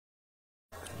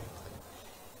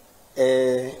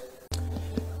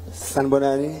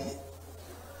Sanbonani.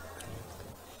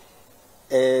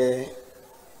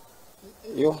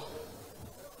 Yo.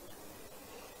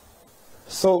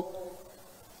 So,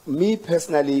 me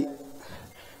personally,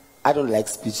 I don't like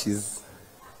speeches.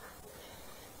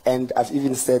 And I've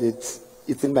even said it,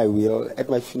 it's in my will. At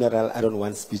my funeral, I don't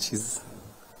want speeches.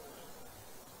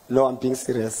 No, I'm being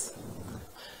serious.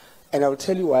 And I'll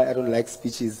tell you why I don't like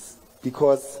speeches.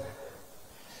 Because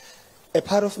a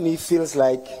part of me feels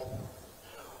like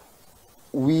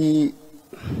we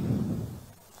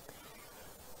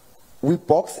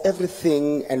box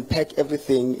everything and pack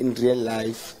everything in real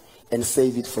life and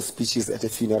save it for speeches at a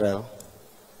funeral.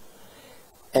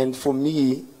 And for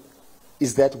me,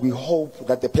 is that we hope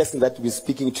that the person that we're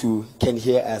speaking to can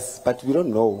hear us, but we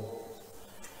don't know.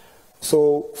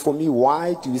 So for me,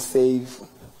 why do we save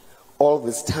all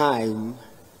this time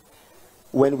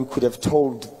when we could have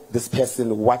told this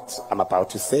person what I'm about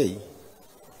to say?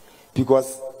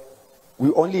 Because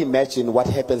we only imagine what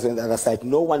happens on the other side.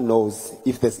 No one knows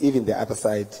if there's even the other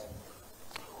side.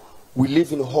 We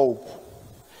live in hope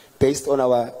based on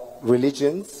our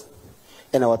religions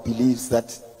and our beliefs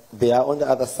that they are on the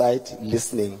other side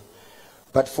listening.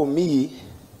 But for me,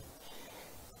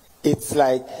 it's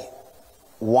like,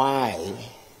 why?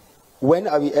 When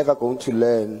are we ever going to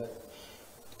learn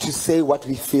to say what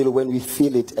we feel when we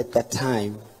feel it at that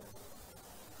time?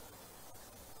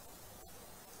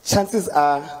 Chances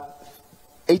are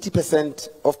 80%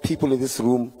 of people in this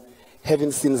room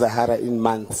haven't seen Zahara in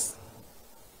months.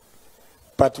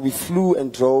 But we flew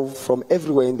and drove from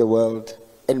everywhere in the world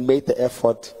and made the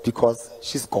effort because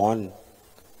she's gone.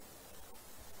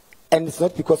 And it's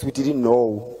not because we didn't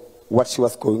know what she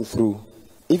was going through,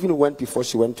 even before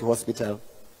she went to hospital.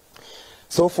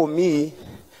 So for me,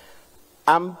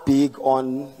 I'm big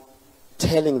on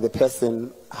telling the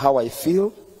person how I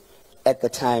feel at the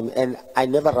time, and I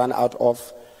never run out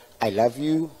of, I love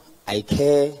you, I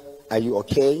care, are you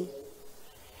okay?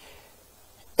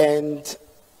 And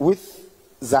with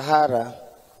Zahara,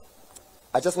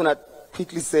 I just want to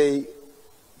quickly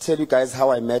tell you guys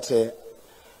how I met her.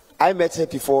 I met her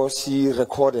before she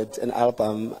recorded an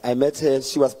album. I met her,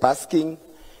 she was basking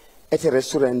at a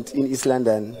restaurant in East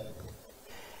London.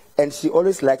 And she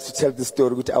always likes to tell the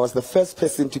story. I was the first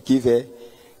person to give her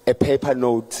a paper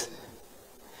note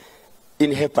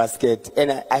in her basket.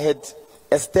 And I had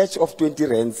a stash of 20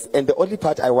 rands. And the only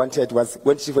part I wanted was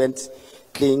when she went,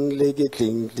 cling, leggy,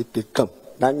 cling, leggy, come.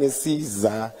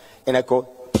 And I go,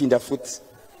 pinda foot.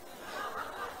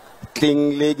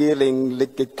 Cling, leggy, ling,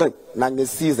 leggy, cling. And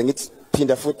it's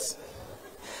pinda foot.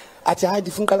 And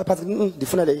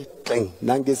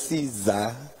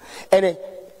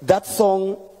that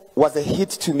song was a hit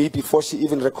to me before she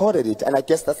even recorded it. And I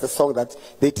guess that's the song that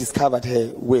they discovered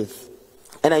her with.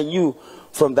 And I knew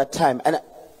from that time, and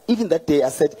even that day I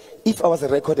said, if I was a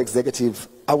record executive,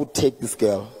 I would take this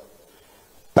girl.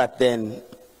 But then,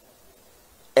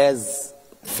 as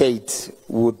fate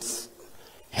would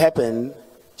happen,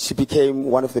 she became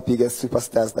one of the biggest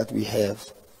superstars that we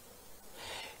have.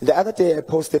 The other day I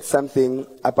posted something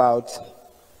about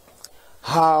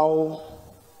how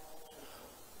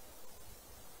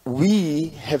we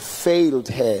have failed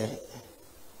her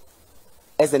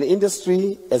as an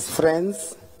industry, as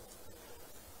friends.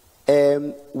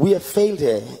 We have failed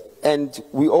her, and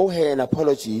we owe her an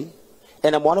apology.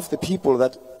 And I'm one of the people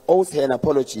that owes her an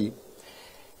apology.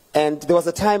 And there was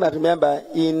a time I remember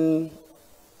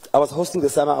I was hosting the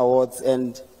Summer Awards,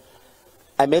 and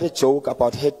I made a joke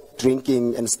about her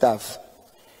drinking and stuff.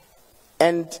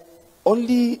 And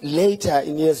only later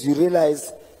in years you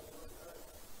realize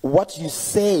what you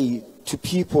say to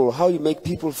people, how you make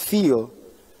people feel,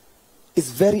 is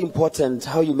very important,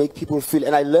 how you make people feel.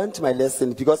 And I learned my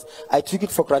lesson because I took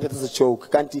it for granted as a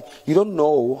joke. Kanti, you don't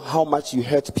know how much you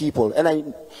hurt people. And I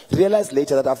realized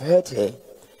later that I've hurt her.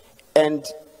 And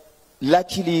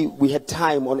luckily we had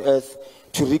time on earth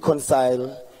to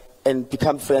reconcile and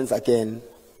become friends again.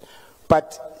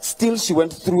 But still she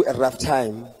went through a rough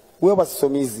time. Where was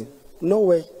Somizi?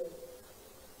 Nowhere.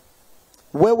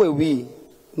 Where were we?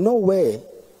 Nowhere.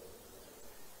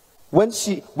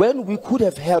 When we could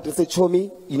have helped and said,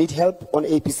 Chomi, you need help on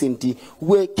ABC and D,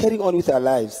 we're carrying on with our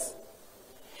lives.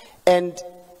 And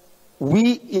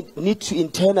we need to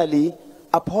internally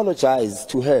apologize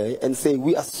to her and say,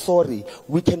 we are sorry,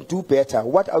 we can do better.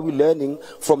 What are we learning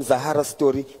from Zahara's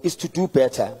story is to do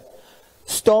better.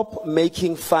 Stop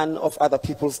making fun of other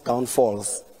people's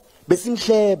downfalls.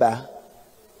 Besimhleba,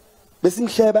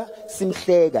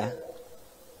 simhlega.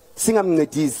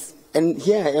 Singamncedisi. And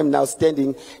here I am now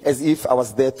standing as if I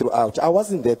was there throughout. I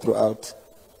wasn't there throughout.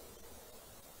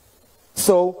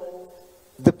 So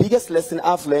The biggest lesson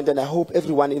I've learned, and I hope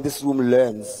everyone in this room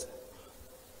learns,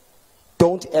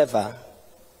 don't ever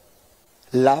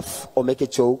laugh or make a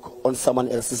joke on someone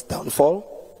else's downfall.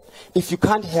 If you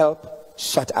can't help,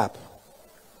 shut up.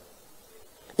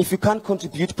 If you can't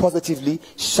contribute positively,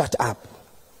 shut up.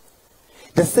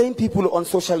 The same people on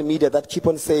social media that keep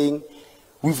on saying,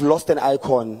 we've lost an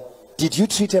icon. Did you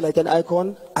treat her like an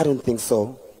icon? I don't think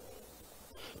so.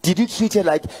 Did you treat her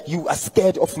like you are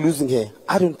scared of losing her?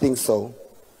 I don't think so.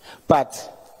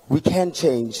 But we can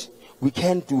change. We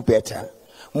can do better.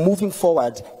 Moving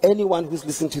forward, anyone who's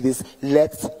listening to this,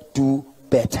 let's do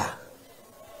better.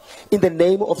 In the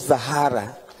name of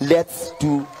Zahara, let's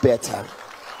do better.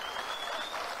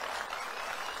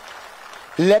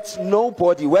 Let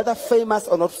nobody, whether famous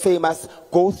or not famous,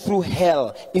 go through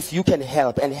hell if you can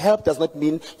help. And help does not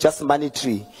mean just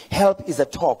monetary. Help is a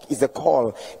talk, is a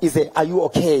call, is a, are you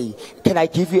okay? Can I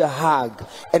give you a hug?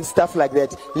 And stuff like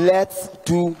that. Let's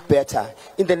do better.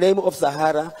 In the name of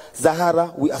Zahara,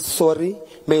 Zahara, we are sorry.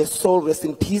 May your soul rest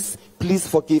in peace. Please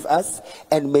forgive us.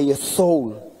 And may your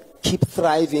soul keep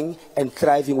thriving and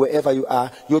thriving wherever you are.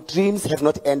 Your dreams have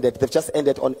not ended. They've just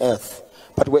ended on earth.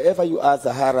 But wherever you are,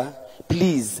 Zahara,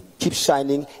 please keep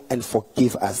shining and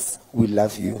forgive us. We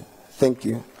love you. Thank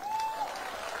you.